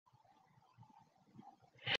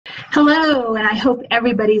Hello, and I hope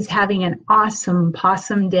everybody's having an awesome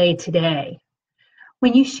possum day today.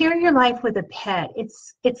 When you share your life with a pet,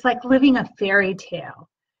 it's like living a fairy tale.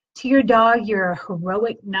 To your dog, you're a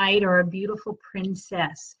heroic knight or a beautiful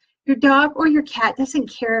princess. Your dog or your cat doesn't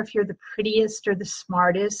care if you're the prettiest or the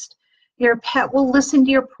smartest. Your pet will listen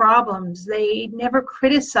to your problems. They never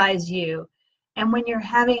criticize you. And when you're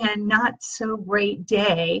having a not so great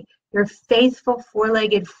day, your faithful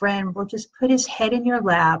four-legged friend will just put his head in your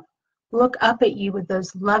lap, look up at you with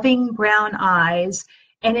those loving brown eyes,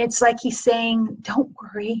 and it's like he's saying, "Don't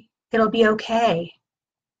worry, it'll be okay."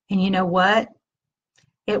 And you know what?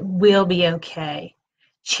 It will be okay.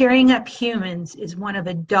 Cheering up humans is one of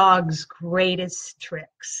a dog's greatest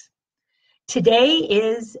tricks. Today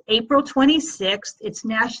is April 26th. It's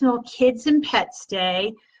National Kids and Pets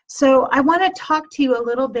Day. So I want to talk to you a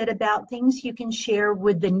little bit about things you can share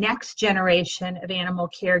with the next generation of animal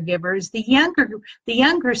caregivers, the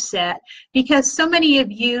younger set, because so many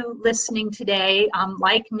of you listening today,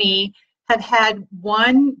 like me, have had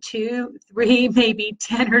 1, 2, 3, maybe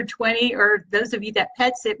 10 or 20, or those of you that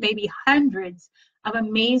pet sit, maybe hundreds of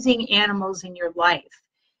amazing animals in your life.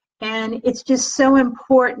 And it's just so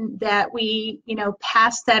important that we,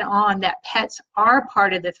 pass that on, that pets are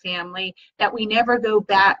part of the family, that we never go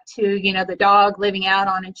back to, the dog living out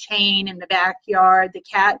on a chain in the backyard, the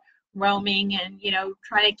cat roaming and,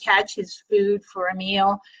 trying to catch his food for a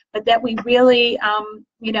meal, but that we really,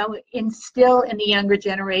 instill in the younger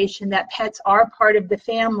generation that pets are part of the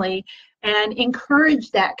family and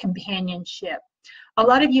encourage that companionship. A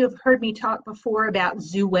lot of you have heard me talk before about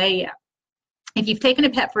zooea. If you've taken a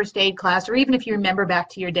pet first aid class, or even if you remember back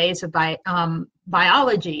to your days of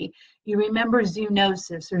biology, you remember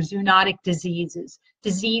zoonosis or zoonotic diseases,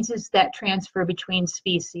 diseases that transfer between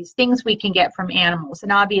species, things we can get from animals.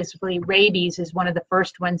 And obviously rabies is one of the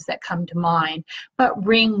first ones that come to mind, but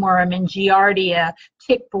ringworm and giardia,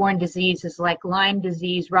 tick-borne diseases like Lyme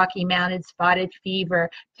disease, Rocky Mountain spotted fever,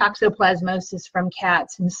 toxoplasmosis from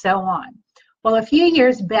cats, and so on. Well, a few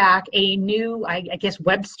years back, a new, I guess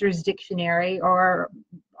Webster's Dictionary or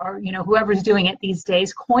whoever's doing it these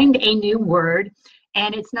days coined a new word,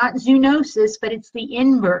 and it's not zoonosis, but it's the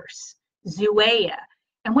inverse, zooea.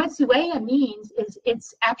 And what zooea means is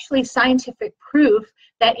it's actually scientific proof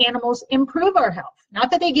that animals improve our health.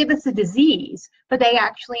 Not that they give us a disease, but they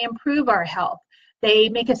actually improve our health. They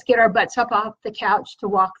make us get our butts up off the couch to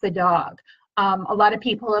walk the dog. A lot of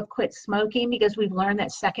people have quit smoking because we've learned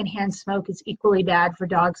that secondhand smoke is equally bad for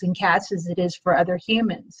dogs and cats as it is for other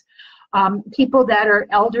humans. People that are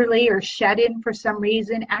elderly or shut in for some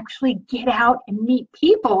reason actually get out and meet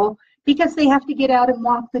people because they have to get out and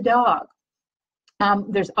walk the dog.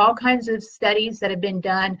 There's all kinds of studies that have been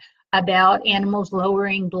done about animals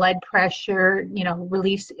lowering blood pressure,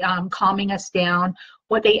 calming us down.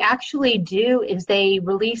 What they actually do is they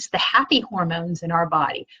release the happy hormones in our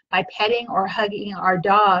body. By petting or hugging our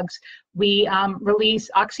dogs, we release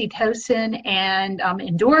oxytocin and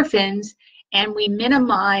endorphins, and we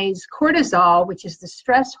minimize cortisol, which is the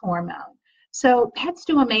stress hormone. So pets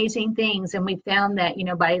do amazing things, and we found that,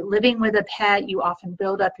 by living with a pet, you often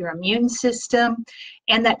build up your immune system,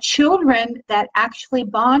 and that children that actually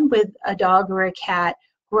bond with a dog or a cat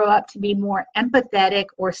grow up to be more empathetic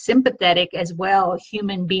or sympathetic as well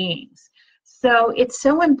human beings. So it's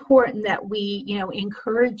so important that we,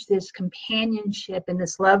 encourage this companionship and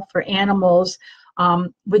this love for animals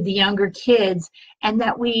with the younger kids, and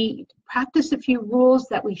that we practice a few rules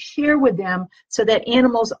that we share with them so that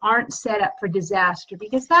animals aren't set up for disaster,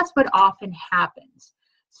 because that's what often happens.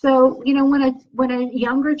 So, when a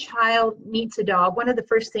younger child meets a dog, one of the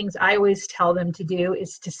first things I always tell them to do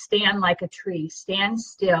is to stand like a tree, stand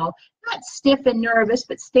still, not stiff and nervous,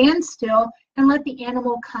 but stand still and let the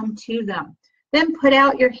animal come to them. Then put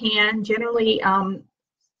out your hand, generally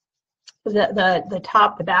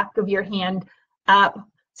the back of your hand up.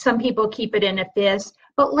 Some people keep it in a fist,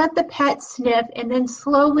 but let the pet sniff and then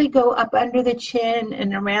slowly go up under the chin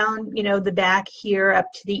and around, the back here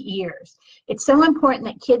up to the ears. It's so important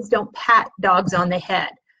that kids don't pat dogs on the head.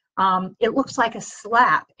 It looks like a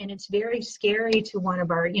slap, and it's very scary to one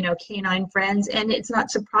of our, canine friends, and it's not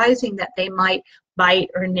surprising that they might bite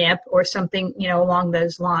or nip or something, along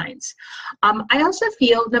those lines. I also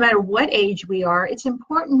feel no matter what age we are, it's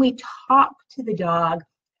important we talk to the dog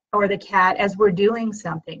or the cat as we're doing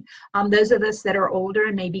something. Those of us that are older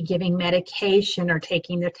and maybe giving medication or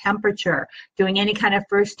taking the temperature, doing any kind of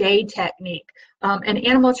first aid technique. An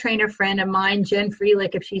animal trainer friend of mine, Jen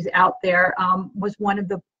Freelick, if she's out there, was one of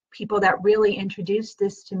the people that really introduced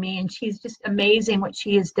this to me, and she's just amazing what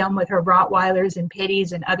she has done with her Rottweilers and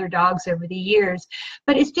Pitties and other dogs over the years.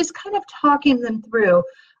 But it's just kind of talking them through.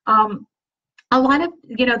 A lot of,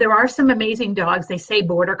 there are some amazing dogs. They say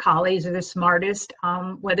border collies are the smartest.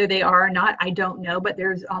 Whether they are or not, I don't know, but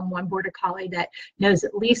there's one border collie that knows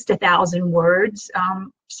at least 1,000 words,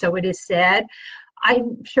 so it is said.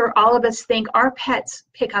 I'm sure all of us think our pets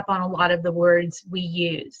pick up on a lot of the words we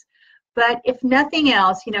use. But if nothing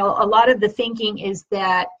else, a lot of the thinking is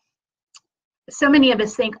that so many of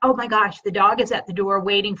us think, oh my gosh, the dog is at the door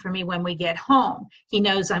waiting for me when we get home. He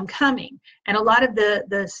knows I'm coming. And a lot of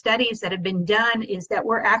the studies that have been done is that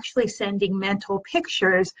we're actually sending mental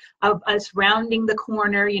pictures of us rounding the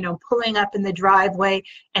corner, pulling up in the driveway,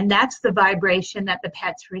 and that's the vibration that the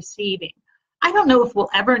pet's receiving. I don't know if we'll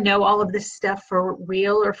ever know all of this stuff for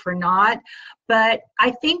real or for not, but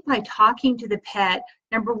I think by talking to the pet,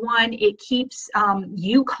 number one, it keeps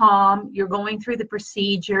you calm. You're going through the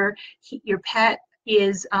procedure. Your pet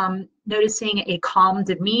is noticing a calm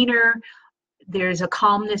demeanor. There's a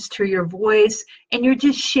calmness to your voice, and you're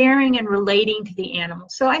just sharing and relating to the animal.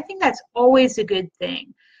 So I think that's always a good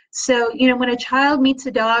thing. So, when a child meets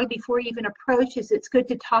a dog, before he even approaches, it's good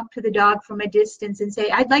to talk to the dog from a distance and say,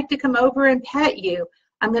 I'd like to come over and pet you.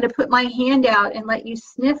 I'm going to put my hand out and let you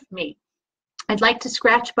sniff me. I'd like to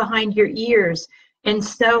scratch behind your ears, and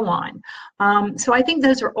so on. So I think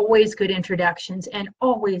those are always good introductions, and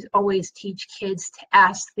always teach kids to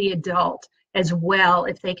ask the adult as well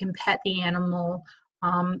if they can pet the animal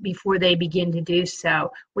before they begin to do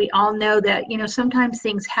so. We all know that, sometimes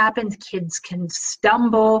things happen. Kids can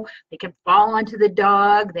stumble, they can fall onto the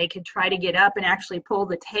dog, they can try to get up and actually pull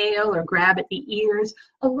the tail or grab at the ears.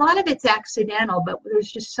 A lot of it's accidental, but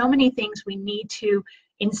there's just so many things we need to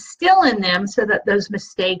instill in them so that those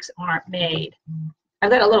mistakes aren't made. I've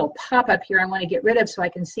got a little pop-up here I want to get rid of so I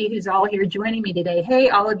can see who's all here joining me today. Hey,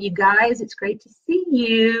 all of you guys, it's great to see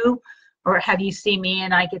you. Or have you see me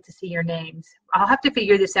and I get to see your names. I'll have to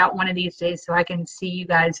figure this out one of these days so I can see you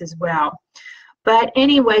guys as well. But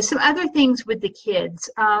anyway, some other things with the kids.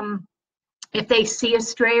 If they see a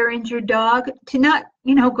stray or injured dog, to not,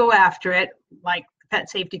 go after it like Pet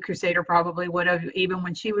Safety Crusader probably would have, even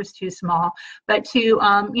when she was too small, but to,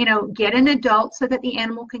 get an adult so that the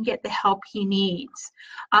animal can get the help he needs.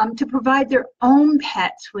 To provide their own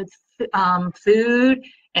pets with food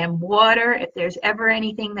and water. If there's ever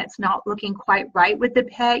anything that's not looking quite right with the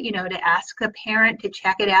pet, to ask a parent to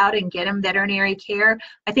check it out and get them veterinary care.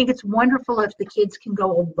 I think it's wonderful if the kids can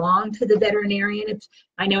go along to the veterinarian.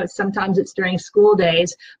 I know sometimes it's during school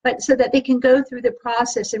days, but so that they can go through the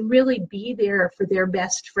process and really be there for their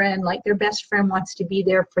best friend, like their best friend wants to be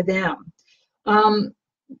there for them.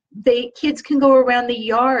 Kids can go around the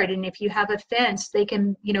yard, and if you have a fence, they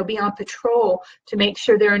can, be on patrol to make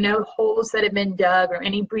sure there are no holes that have been dug or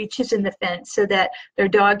any breaches in the fence so that their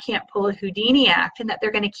dog can't pull a Houdini act, and that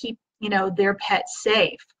they're going to keep, their pet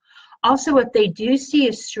safe. Also, if they do see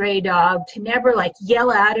a stray dog, to never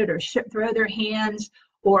yell at it or throw their hands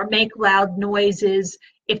or make loud noises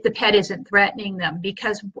if the pet isn't threatening them,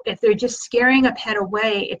 because if they're just scaring a pet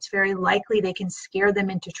away, it's very likely they can scare them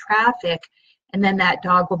into traffic, and then that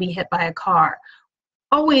dog will be hit by a car.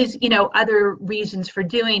 Always, other reasons for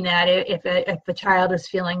doing that if a child is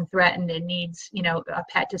feeling threatened and needs, a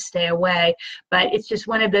pet to stay away. But it's just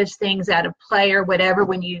one of those things out of play or whatever,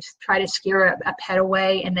 when you try to scare a pet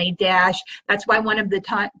away and they dash. That's why one of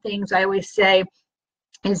the things I always say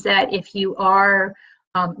is that if you are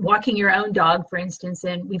walking your own dog, for instance,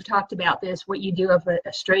 and we've talked about this, what you do if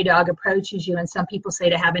a stray dog approaches you, and some people say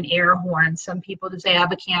to have an air horn, some people to say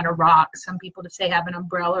have a can of rocks, some people to say have an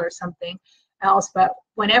umbrella or something else. But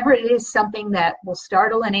whenever it is something that will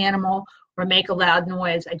startle an animal or make a loud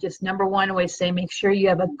noise, I just, number one, always say make sure you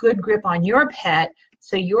have a good grip on your pet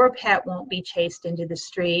so your pet won't be chased into the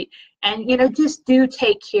street. And, just do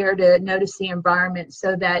take care to notice the environment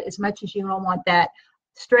so that as much as you don't want that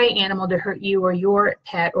stray animal to hurt you or your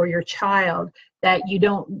pet or your child, that you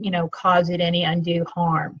don't, cause it any undue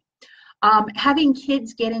harm. Having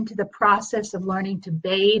kids get into the process of learning to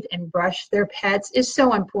bathe and brush their pets is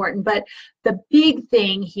so important, but the big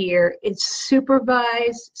thing here is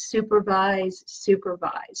supervise, supervise,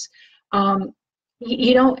 supervise.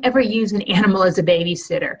 You don't ever use an animal as a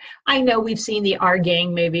babysitter. I know we've seen the Our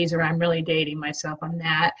Gang movies, or I'm really dating myself on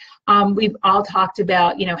that. We've all talked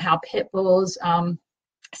about, how pit bulls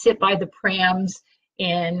sit by the prams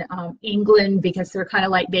in England because they're kind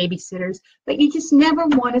of like babysitters, but you just never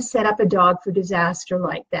want to set up a dog for disaster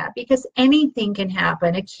like that, because anything can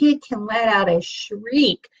happen. A kid can let out a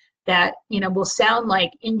shriek that will sound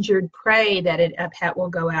like injured prey that a pet will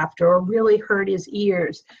go after, or really hurt his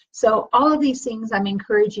ears. So all of these things I'm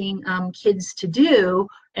encouraging kids to do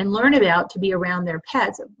and learn about to be around their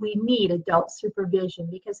pets, we need adult supervision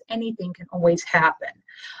because anything can always happen.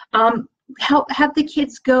 Have the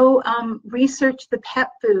kids go research the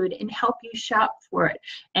pet food and help you shop for it.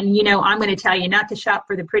 And, you know, I'm going to tell you not to shop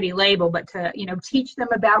for the pretty label, but to, you know, teach them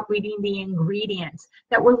about reading the ingredients,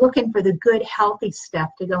 that we're looking for the good, healthy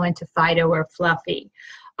stuff to go into Fido or Fluffy.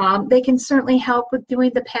 They can certainly help with doing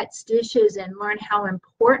the pet's dishes and learn how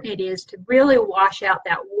important it is to really wash out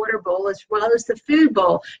that water bowl as well as the food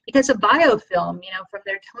bowl, because a biofilm, you know, from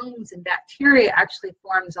their tongues and bacteria actually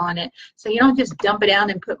forms on it. So you don't just dump it out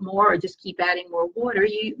and put more or just keep adding more water.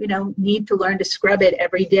 You know, need to learn to scrub it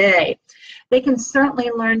every day. They can certainly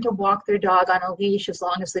learn to walk their dog on a leash as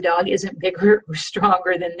long as the dog isn't bigger or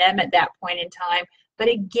stronger than them at that point in time. But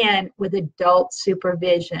again, with adult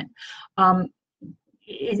supervision.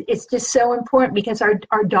 It's just so important because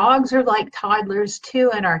our dogs are like toddlers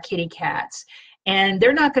too, and our kitty cats, and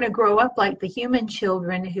they're not going to grow up like the human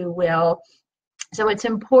children who will. So it's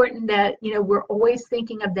important that, you know, we're always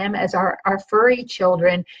thinking of them as our furry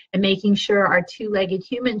children and making sure our two-legged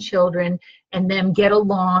human children and them get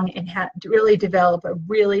along and really develop a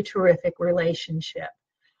really terrific relationship.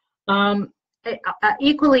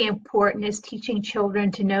 Equally important is teaching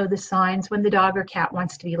children to know the signs when the dog or cat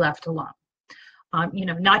wants to be left alone. You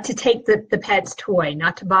know, not to take the pet's toy,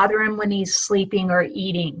 not to bother him when he's sleeping or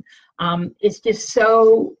eating. It's just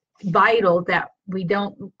so vital that we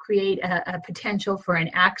don't create a potential for an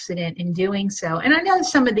accident in doing so. And I know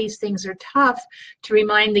some of these things are tough to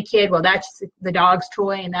remind the kid, well, that's the dog's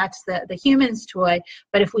toy and that's the human's toy.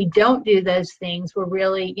 But if we don't do those things, we're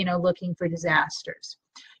really, you know, looking for disasters.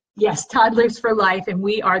 Yes, toddlers for life, and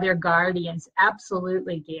we are their guardians.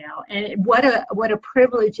 Absolutely, Gail. And what a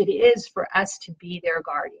privilege it is for us to be their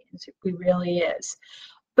guardians. It really is.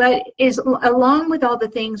 But along with all the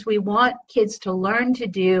things we want kids to learn to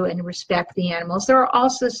do and respect the animals, there are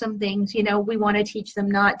also some things, you know, we want to teach them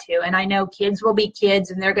not to. And I know kids will be kids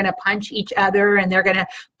and they're going to punch each other and they're going to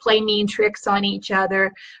play mean tricks on each other.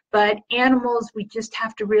 But animals, we just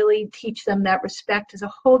have to really teach them that respect is a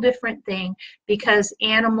whole different thing, because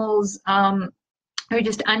animals are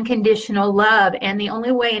just unconditional love, and the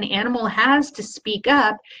only way an animal has to speak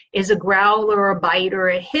up is a growl or a bite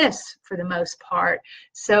or a hiss for the most part.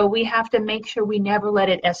 So we have to make sure we never let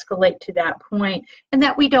it escalate to that point, and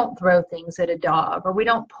that we don't throw things at a dog, or we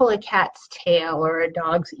don't pull a cat's tail or a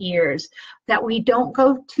dog's ears, that we don't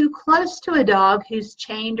go too close to a dog who's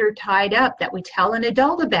chained or tied up, that we tell an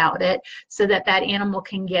adult about it so that that animal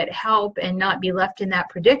can get help and not be left in that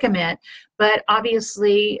predicament. But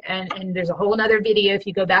obviously, and there's a whole other video if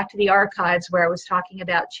you go back to the archives where I was talking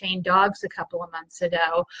about chained dogs a couple of months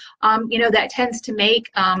ago, you know, that tends to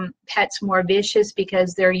make pets more vicious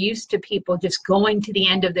because they're used to people just going to the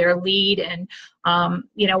end of their lead, and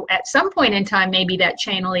you know, at some point in time, maybe that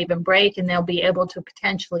chain will even break and they'll be able to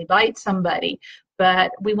potentially bite somebody.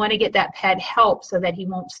 But we want to get that pet help so that he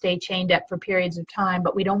won't stay chained up for periods of time,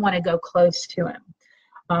 but we don't want to go close to him.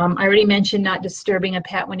 I already mentioned not disturbing a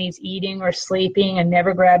pet when he's eating or sleeping, and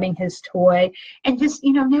never grabbing his toy, and just,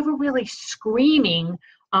 you know, never really screaming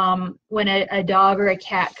when a dog or a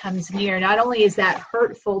cat comes near. Not only is that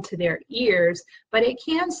hurtful to their ears, but it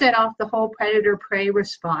can set off the whole predator-prey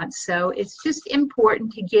response. So it's just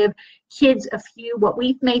important to give kids a few what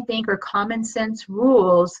we may think are common sense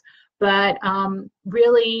rules, but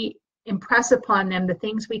really impress upon them the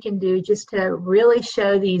things we can do just to really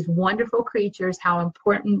show these wonderful creatures how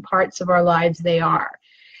important parts of our lives they are.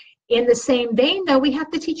 In the same vein, though, we have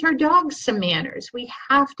to teach our dogs some manners. We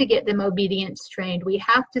have to get them obedience trained. We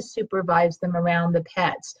have to supervise them around the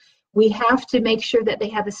pets. We have to make sure that they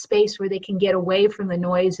have a space where they can get away from the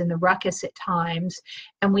noise and the ruckus at times.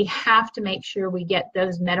 And we have to make sure we get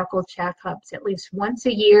those medical checkups at least once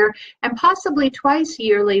a year, and possibly twice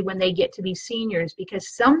yearly when they get to be seniors,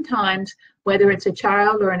 because sometimes, whether it's a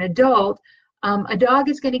child or an adult, a dog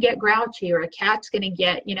is going to get grouchy, or a cat's going to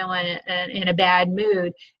get, you know, in a bad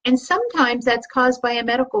mood. And sometimes that's caused by a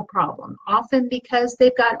medical problem, often because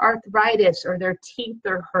they've got arthritis, or their teeth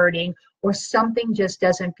are hurting, or something just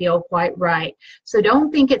doesn't feel quite right. So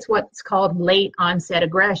don't think it's what's called late onset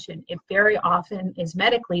aggression. It very often is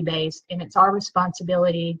medically based, and it's our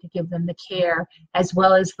responsibility to give them the care as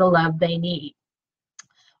well as the love they need.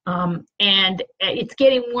 And it's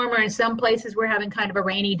getting warmer in some places. We're having kind of a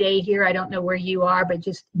rainy day here. I don't know where you are, but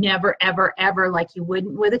just never, ever, ever, like you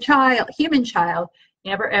wouldn't with a child, human child,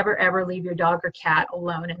 never, ever, ever leave your dog or cat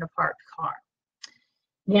alone in a parked car.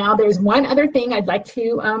 Now, there's one other thing I'd like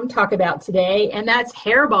to talk about today, and that's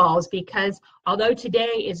hairballs, because although today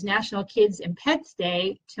is National Kids and Pets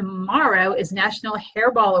Day, tomorrow is National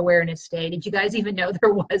Hairball Awareness Day. Did you guys even know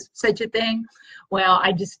there was such a thing? Well,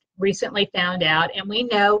 I just recently found out, and we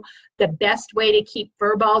know the best way to keep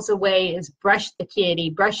fur balls away is brush the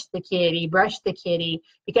kitty, brush the kitty, brush the kitty,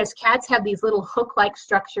 because cats have these little hook-like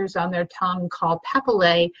structures on their tongue called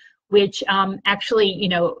papillae, which actually, you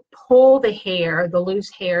know, pull the hair, the loose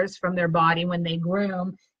hairs from their body when they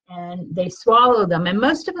groom, and they swallow them. And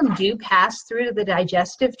most of them do pass through to the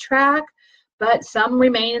digestive tract, but some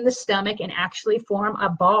remain in the stomach and actually form a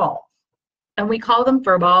ball. And we call them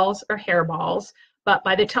fur balls or hair balls. But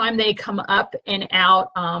by the time they come up and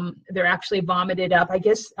out, they're actually vomited up. I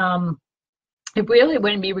guess it really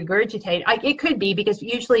wouldn't be regurgitated. It could be, because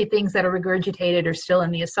usually things that are regurgitated are still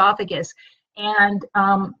in the esophagus. And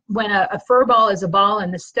when a fur ball is a ball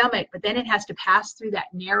in the stomach, but then it has to pass through that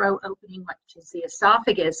narrow opening, which is the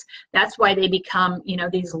esophagus, that's why they become, you know,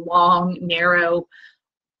 these long, narrow,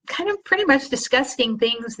 kind of pretty much disgusting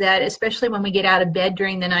things that, especially when we get out of bed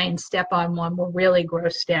during the night and step on one, we're really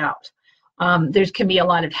grossed out. There can be a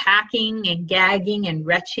lot of hacking and gagging and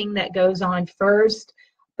retching that goes on first.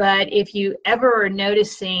 But if you ever are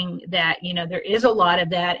noticing that, you know, there is a lot of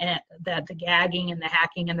that, and that the gagging and the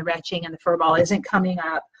hacking and the retching and the fur ball isn't coming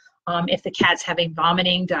up, if the cat's having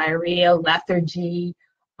vomiting, diarrhea, lethargy,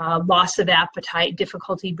 loss of appetite,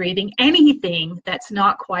 difficulty breathing, anything that's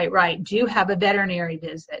not quite right, do have a veterinary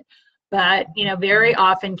visit. But, you know, very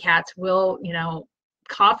often cats will, you know,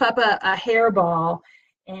 cough up a hairball.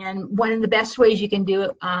 And one of the best ways you can do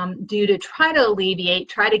to try to alleviate,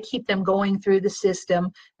 try to keep them going through the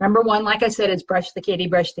system, number one, like I said, is brush the kitty,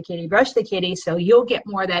 brush the kitty, brush the kitty, so you'll get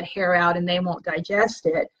more of that hair out and they won't digest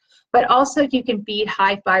it. But also you can feed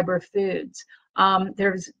high fiber foods.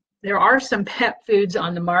 There are some pet foods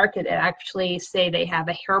on the market that actually say they have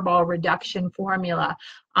a hairball reduction formula.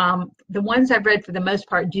 The ones I've read for the most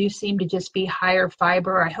part do seem to just be higher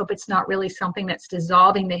fiber. I hope it's not really something that's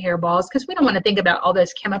dissolving the hairballs, because we don't want to think about all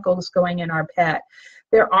those chemicals going in our pet.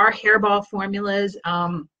 There are hairball formulas.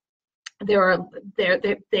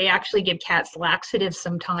 They actually give cats laxatives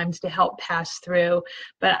sometimes to help pass through.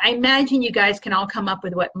 But I imagine you guys can all come up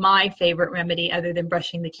with what my favorite remedy other than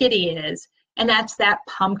brushing the kitty is, and that's that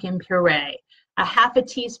pumpkin puree. A half a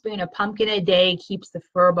teaspoon of pumpkin a day keeps the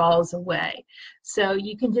fur balls away. So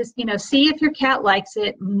you can just, you know, see if your cat likes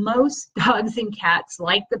it. Most dogs and cats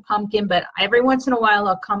like the pumpkin, but every once in a while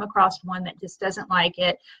I'll come across one that just doesn't like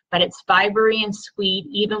it. But it's fibery and sweet,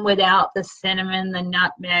 even without the cinnamon, the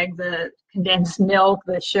nutmeg, the condensed milk,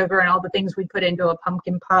 the sugar, and all the things we put into a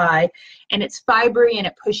pumpkin pie. And it's fibery and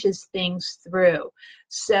it pushes things through.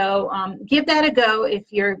 So give that a go if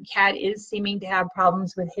your cat is seeming to have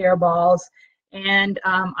problems with hairballs. And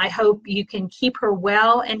I hope you can keep her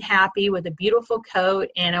well and happy with a beautiful coat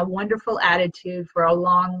and a wonderful attitude for a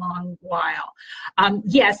long, long while.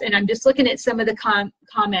 Yes, and I'm just looking at some of the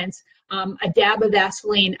comments. A dab of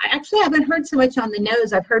Vaseline. I actually haven't heard so much on the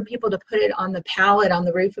nose. I've heard people to put it on the palate, on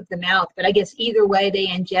the roof of the mouth, but I guess either way they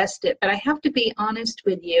ingest it. But I have to be honest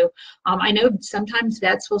with you. I know sometimes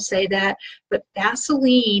vets will say that, but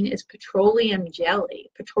Vaseline is petroleum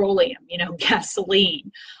jelly, petroleum, you know,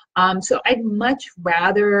 gasoline. So I'd much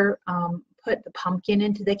rather put the pumpkin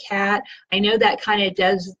into the cat. I know that kind of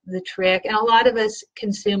does the trick, and a lot of us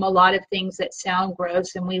consume a lot of things that sound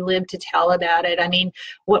gross, and we live to tell about it. I mean,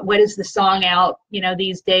 what is the song out, you know,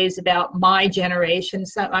 these days about my generation?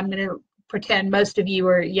 So I'm going to pretend most of you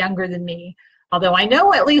are younger than me, although I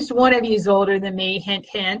know at least one of you is older than me, hint,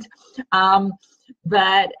 hint.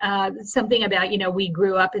 But something about, you know, we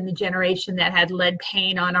grew up in the generation that had lead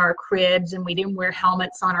paint on our cribs, and we didn't wear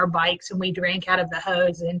helmets on our bikes, and we drank out of the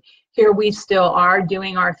hose, and here we still are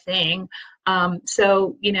doing our thing.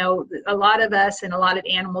 So, you know, a lot of us and a lot of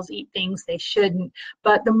animals eat things they shouldn't,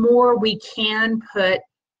 but the more we can put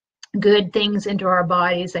good things into our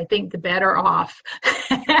bodies, I think the better off.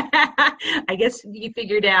 I guess you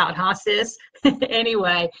figured out, huh, sis?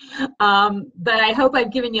 Anyway, but I hope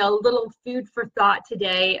I've given you a little food for thought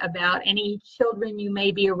today about any children you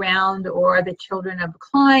may be around, or the children of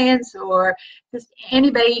clients, or just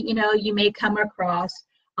anybody, you know, you may come across.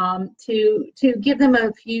 To give them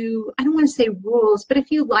a few, I don't want to say rules, but a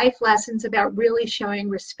few life lessons about really showing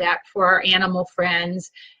respect for our animal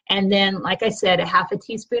friends. And then, like I said, a half a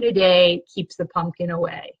teaspoon a day keeps the pumpkin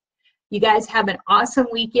away. You guys have an awesome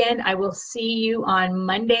weekend. I will see you on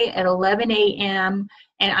Monday at 11 a.m.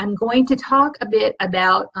 And I'm going to talk a bit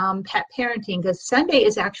about pet parenting, because Sunday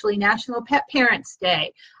is actually National Pet Parents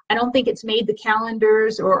Day. I don't think it's made the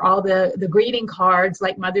calendars or all the greeting cards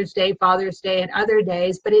like Mother's Day, Father's Day, and other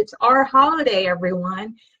days, but it's our holiday,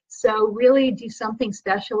 everyone. So really do something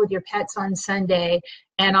special with your pets on Sunday.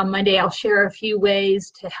 And on Monday, I'll share a few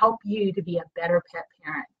ways to help you to be a better pet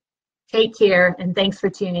parent. Take care, and thanks for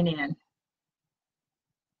tuning in.